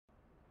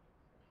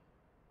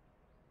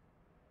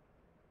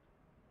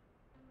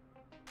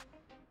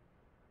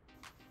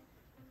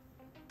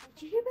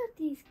Did you hear about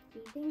these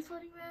key things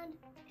floating around?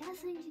 It has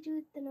something to do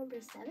with the number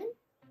 7?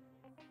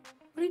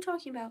 What are you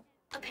talking about?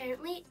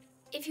 Apparently,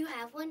 if you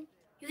have one,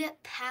 you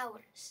get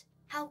powers.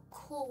 How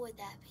cool would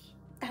that be?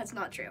 That's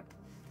not true.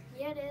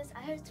 Yeah, it is.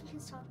 I heard some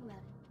kids talking about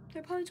it.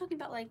 They're probably talking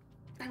about, like,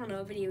 I don't know,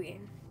 a video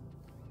game.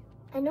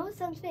 I know it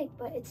sounds fake,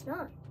 but it's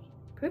not.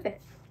 Prove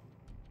it.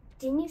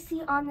 Didn't you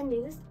see on the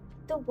news?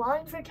 The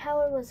Wallingford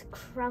Tower was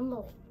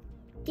crumbling.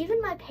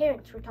 Even my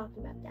parents were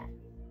talking about that.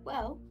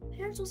 Well,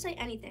 parents will say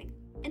anything.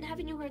 And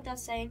haven't you heard that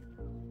saying,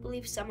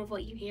 believe some of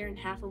what you hear and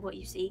half of what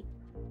you see?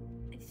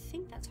 I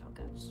think that's how it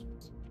goes.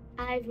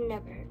 I've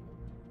never heard.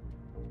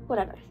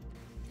 Whatever.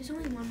 There's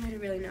only one way to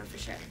really know for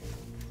sure.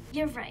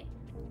 You're right.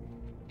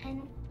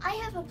 And I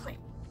have a plan.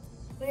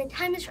 When the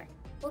time is right,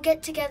 we'll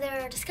get together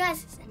our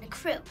disguises and a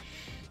crew.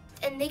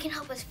 And they can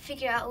help us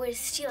figure out a way to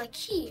steal a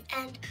key.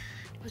 And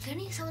we're gonna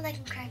need someone that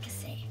can crack a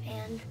safe.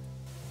 And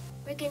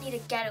we're gonna need a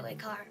getaway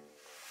car.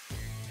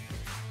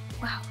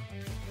 Wow.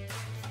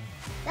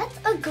 That's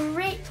a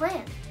great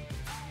plan.